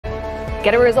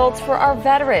Getting results for our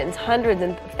veterans, hundreds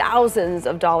and thousands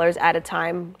of dollars at a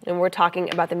time. And we're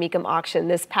talking about the Mecum auction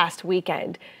this past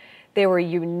weekend. There were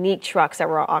unique trucks that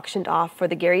were auctioned off for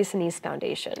the Gary Sinise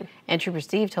Foundation. And Trooper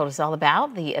Steve told us all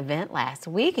about the event last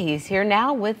week. He's here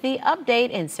now with the update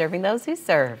and serving those who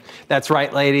serve. That's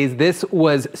right, ladies. This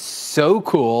was so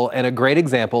cool and a great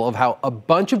example of how a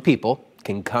bunch of people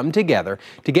can come together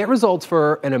to get results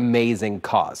for an amazing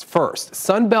cause. First,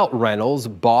 Sunbelt Rentals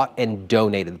bought and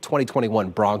donated the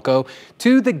 2021 Bronco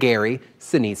to the Gary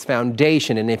Sinise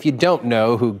Foundation. And if you don't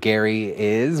know who Gary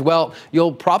is, well,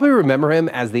 you'll probably remember him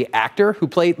as the actor who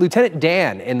played Lieutenant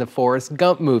Dan in the Forrest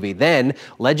Gump movie. Then,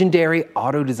 legendary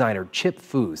auto designer Chip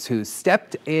Foose, who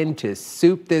stepped in to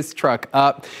soup this truck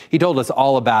up. He told us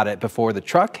all about it before the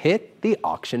truck hit the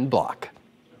auction block.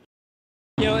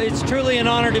 You know, it's truly an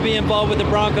honor to be involved with the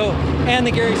Bronco and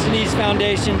the Gary Sinise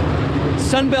Foundation.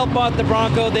 Sunbelt bought the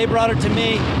Bronco, they brought it to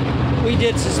me. We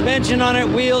did suspension on it,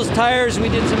 wheels, tires, we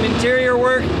did some interior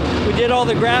work, we did all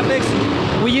the graphics.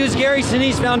 We used Gary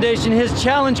Sinise Foundation, his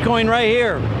challenge coin right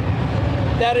here.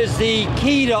 That is the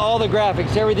key to all the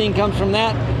graphics. Everything comes from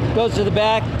that, goes to the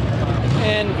back,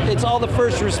 and it's all the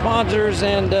first responders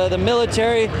and the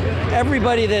military,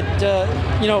 everybody that,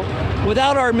 you know,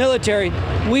 without our military,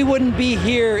 we wouldn't be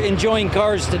here enjoying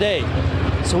cars today.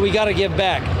 So we got to give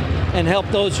back and help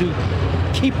those who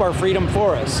keep our freedom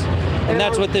for us. And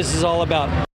that's what this is all about.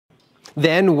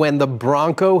 Then when the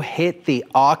Bronco hit the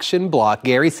auction block,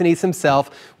 Gary Sinise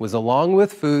himself was along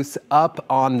with Foose up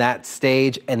on that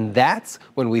stage. And that's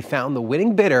when we found the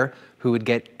winning bidder who would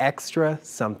get extra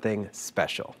something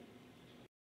special.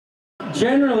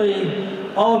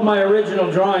 Generally, all of my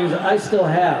original drawings I still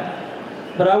have.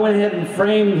 But I went ahead and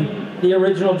framed the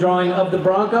original drawing of the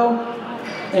Bronco,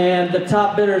 and the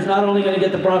top bidder is not only going to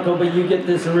get the Bronco, but you get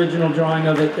this original drawing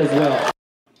of it as well.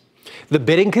 The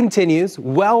bidding continues,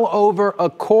 well over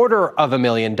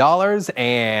 $250,000,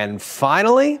 and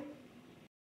finally,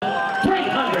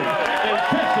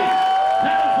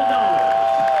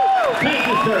 $350,000. Thank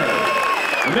you, sir.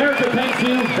 America thanks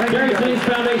you. Gary Sinise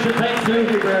Foundation thanks you.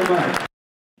 Thank you very much.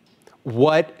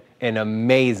 What an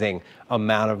amazing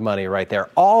amount of money right there,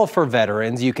 all for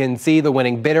veterans. You can see the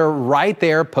winning bidder right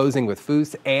there posing with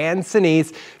Foose and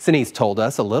Sinise. Sinise told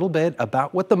us a little bit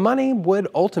about what the money would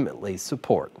ultimately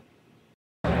support.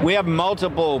 We have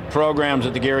multiple programs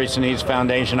at the Gary Sinise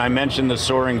Foundation. I mentioned the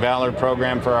Soaring Valor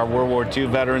program for our World War II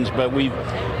veterans, but we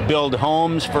build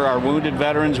homes for our wounded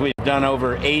veterans. We've done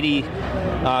over 80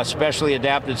 specially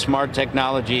adapted smart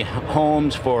technology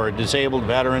homes for disabled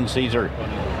veterans. These are,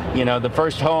 you know, the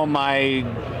first home I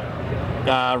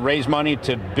raised money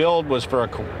to build was for a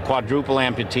quadruple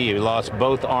amputee who lost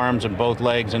both arms and both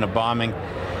legs in a bombing.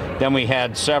 Then we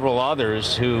had several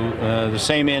others who, the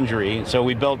same injury. So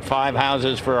we built 5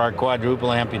 houses for our quadruple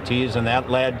amputees, and that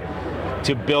led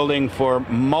to building for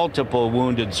multiple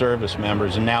wounded service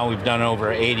members. And now we've done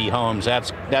over 80 homes.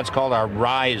 That's called our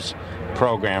RISE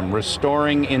program,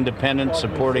 Restoring Independence,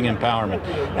 Supporting Empowerment.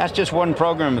 That's just one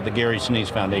program at the Gary Sinise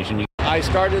Foundation. I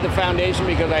started the foundation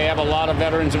because I have a lot of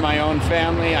veterans in my own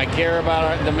family. I care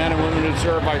about the men and women who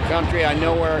serve our country. I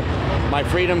know where my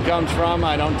freedom comes from.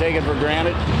 I don't take it for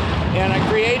granted. And I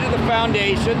created the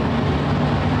foundation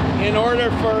in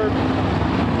order for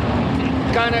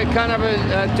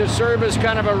to serve as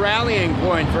kind of a rallying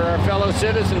point for our fellow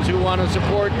citizens who want to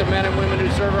support the men and women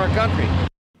who serve our country.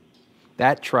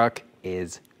 That truck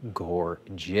is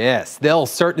gorgeous. They'll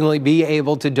certainly be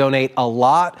able to donate a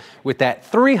lot with that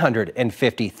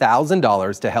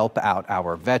 $350,000 to help out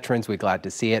our veterans. We're glad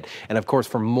to see it. And of course,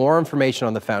 for more information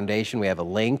on the foundation, we have a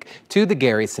link to the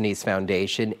Gary Sinise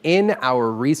Foundation in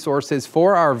our resources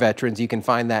for our veterans. You can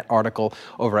find that article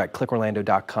over at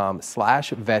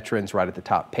clickorlando.com/veterans right at the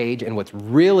top page. And what's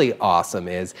really awesome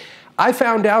is I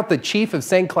found out the chief of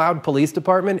St. Cloud Police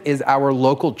Department is our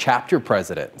local chapter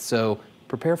president. So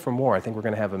prepare for more. I think we're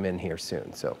going to have him in here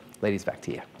soon. So, ladies, back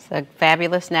to you. It's a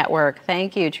fabulous network.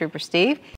 Thank you, Trooper Steve.